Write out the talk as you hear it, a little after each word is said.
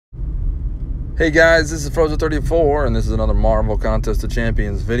Hey guys, this is Frozen34 and this is another Marvel Contest of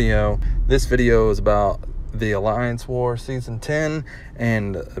Champions video. This video is about the Alliance War Season 10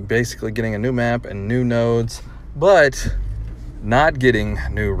 and basically getting a new map and new nodes, but not getting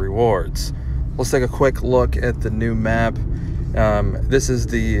new rewards. Let's take a quick look at the new map. This is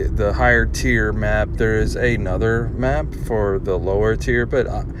the higher tier map. There is another map for the lower tier, but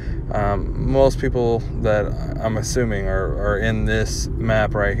most people that I'm assuming are in this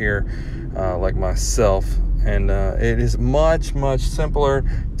map right here, like myself, and it is much simpler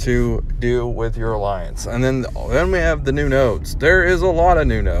to do with your alliance. And then we have the new nodes. There is a lot of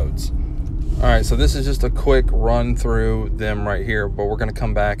new nodes. All right, so this is just a quick run through them right here, but we're going to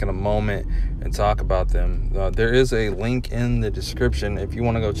come back in a moment and talk about them. There is a link in the description if you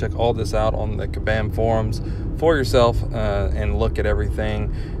want to go check all this out on the Kabam forums for yourself and look at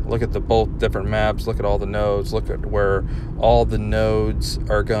everything. Look at the both different maps, look at all the nodes, look at where all the nodes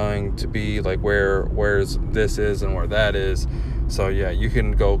are going to be, like where's this is and where that is. So yeah, you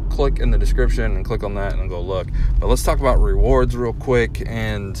can go click in the description and click on that and go look. But let's talk about rewards real quick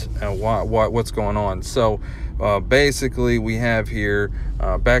and what's going on. So basically we have here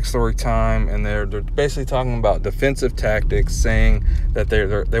backstory time, and they're basically talking about defensive tactics, saying that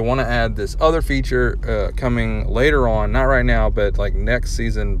they want to add this other feature coming later on, not right now, but like next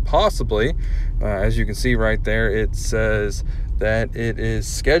season possibly. As you can see right there, it says that it is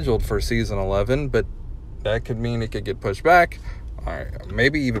scheduled for season 11, but that could mean it could get pushed back. All right,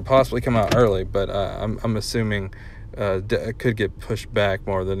 maybe even possibly come out early, but I'm assuming it could get pushed back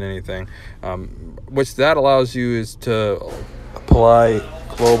more than anything. Which that allows you is to apply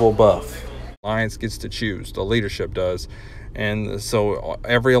global buff. Alliance gets to choose, the leadership does, and so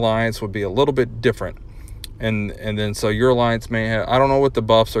every alliance would be a little bit different. And then so your alliance may have, I don't know what the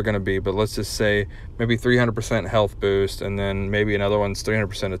buffs are going to be, but let's just say maybe 300% health boost, and then maybe another one's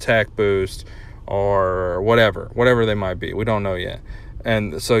 300% attack boost, or whatever they might be. We don't know yet.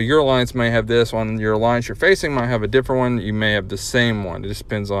 And so your alliance may have this one, your alliance you're facing might have a different one, you may have the same one. It just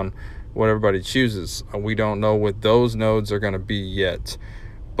depends on what everybody chooses. We don't know what those nodes are going to be yet,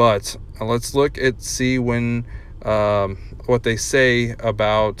 but let's look at see when what they say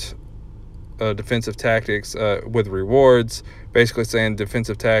about defensive tactics with rewards. Basically saying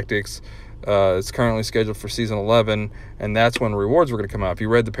defensive tactics it's currently scheduled for season 11, and that's when rewards were going to come out. If you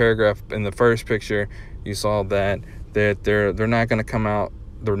read the paragraph in the first picture, you saw that they're not going to come out.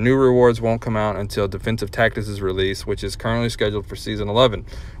 The new rewards won't come out until defensive tactics is released, which is currently scheduled for season 11,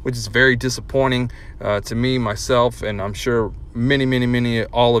 which is very disappointing to me, myself, and I'm sure many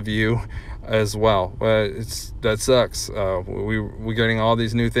all of you as well. That sucks. We're getting all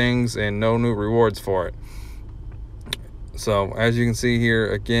these new things and no new rewards for it. So as you can see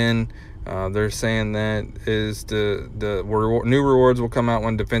here again, they're saying that is the new rewards will come out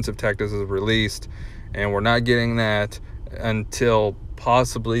when defensive tactics is released, and we're not getting that until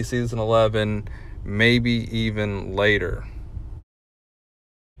possibly season 11, maybe even later.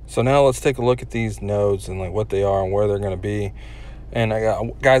 So now let's take a look at these nodes and like what they are and where they're going to be.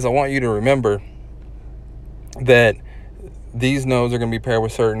 And guys, I want you to remember that these nodes are going to be paired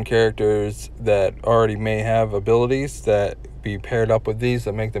with certain characters that already may have abilities that be paired up with these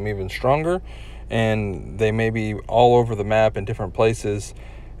that make them even stronger, and they may be all over the map in different places.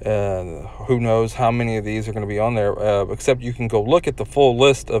 Who knows how many of these are going to be on there, except you can go look at the full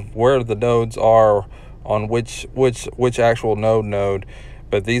list of where the nodes are on which actual node,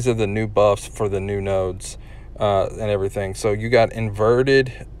 but these are the new buffs for the new nodes and everything. So you got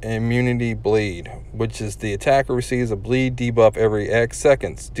inverted immunity bleed, which is the attacker receives a bleed debuff every X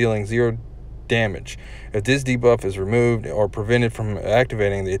seconds, dealing 0 damage. If this debuff is removed or prevented from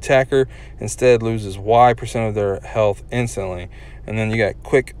activating, the attacker instead loses Y% of their health instantly. And then you got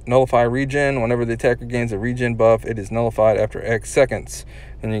quick nullify regen. Whenever the attacker gains a regen buff, it is nullified after X seconds.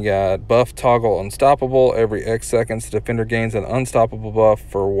 Then you got buff toggle unstoppable. Every X seconds, the defender gains an unstoppable buff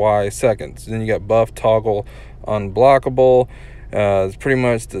for Y seconds. Then you got buff toggle unblockable. It's pretty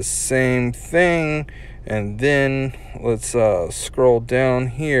much the same thing. And then let's scroll down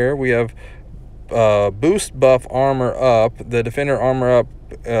here. We have boost buff armor up. The defender armor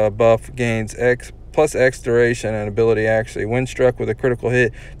up buff gains +X duration and ability actually. When struck with a critical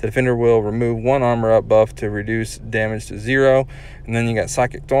hit, the defender will remove 1 armor up buff to reduce damage to 0. And then you got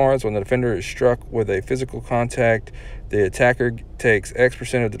psychic thorns. When the defender is struck with a physical contact, the attacker takes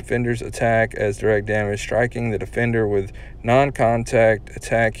X% of the defender's attack as direct damage. Striking the defender with non-contact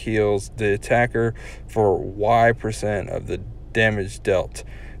attack heals the attacker for Y% of the damage dealt.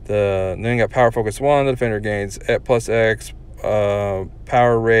 Then you got power focus 1. The defender gains +X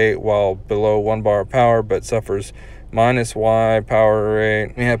power rate while below 1 bar of power, but suffers minus Y power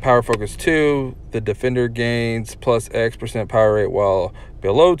rate. We have Power Focus 2. The defender gains plus X% power rate while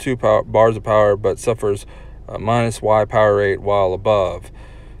below 2 bars of power, but suffers minus Y power rate while above.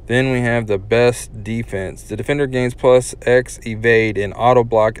 Then we have the best defense. The defender gains plus X evade and auto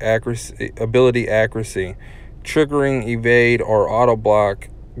block accuracy, ability accuracy. Triggering evade or auto block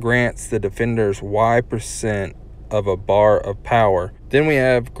grants the defenders Y% of a bar of power. Then we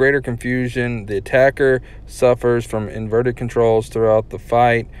have greater confusion. The attacker suffers from inverted controls throughout the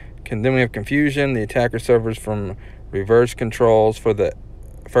fight. Then we have confusion. The attacker suffers from reverse controls for the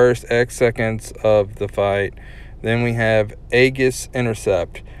first X seconds of the fight. Then we have Aegis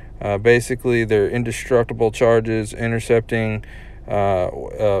Intercept. Basically, they're indestructible charges. Intercepting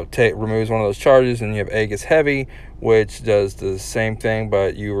removes one of those charges, and you have Aegis Heavy, which does the same thing,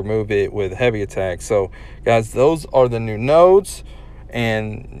 but you remove it with heavy attack. So, guys, those are the new nodes,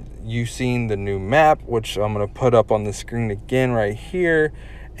 and you've seen the new map, which I'm going to put up on the screen again right here.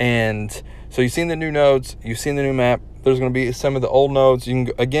 And so you've seen the new nodes, you've seen the new map. There's going to be some of the old nodes. You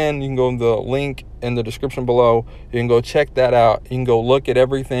can go in the link in the description below. You can go check that out. You can go look at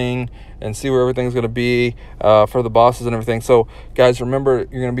everything and see where everything's going to be for the bosses and everything. So, guys, remember,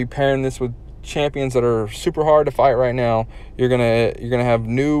 you're going to be pairing this with champions that are super hard to fight right now. You're gonna have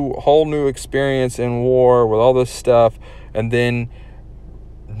whole new experience in war with all this stuff, and then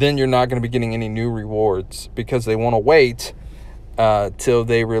you're not going to be getting any new rewards because they want to wait till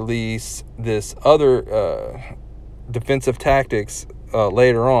they release this other defensive tactics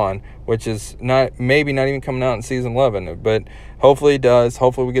later on, which is maybe not even coming out in season 11, but hopefully it does.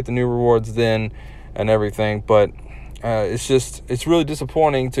 Hopefully we get the new rewards then and everything. But it's really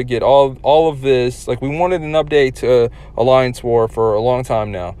disappointing to get all of this. Like, we wanted an update to Alliance War for a long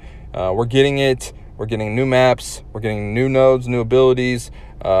time now. We're getting it. We're getting new maps. We're getting new nodes, new abilities,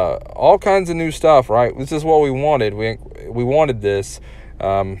 all kinds of new stuff, right? This is what we wanted. We wanted this.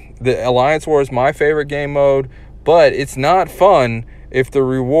 The Alliance War is my favorite game mode, but it's not fun if the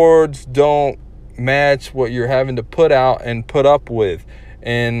rewards don't match what you're having to put out and put up with.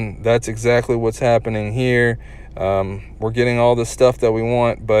 And that's exactly what's happening here. We're getting all the stuff that we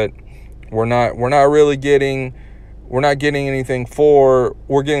want, but we're not getting anything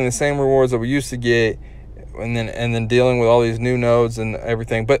we're getting the same rewards that we used to get, and then dealing with all these new nodes and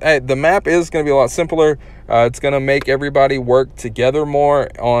everything. But the map is going to be a lot simpler. It's going to make everybody work together more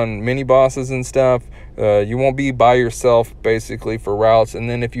on mini bosses and stuff. You won't be by yourself basically for routes, and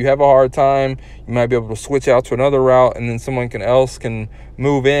then if you have a hard time, you might be able to switch out to another route, and then someone else can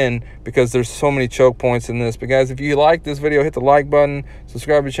move in, because there's so many choke points in this. But guys, if you like this video, hit the like button,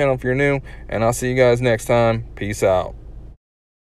 subscribe to the channel if you're new, and I'll see you guys next time. Peace out.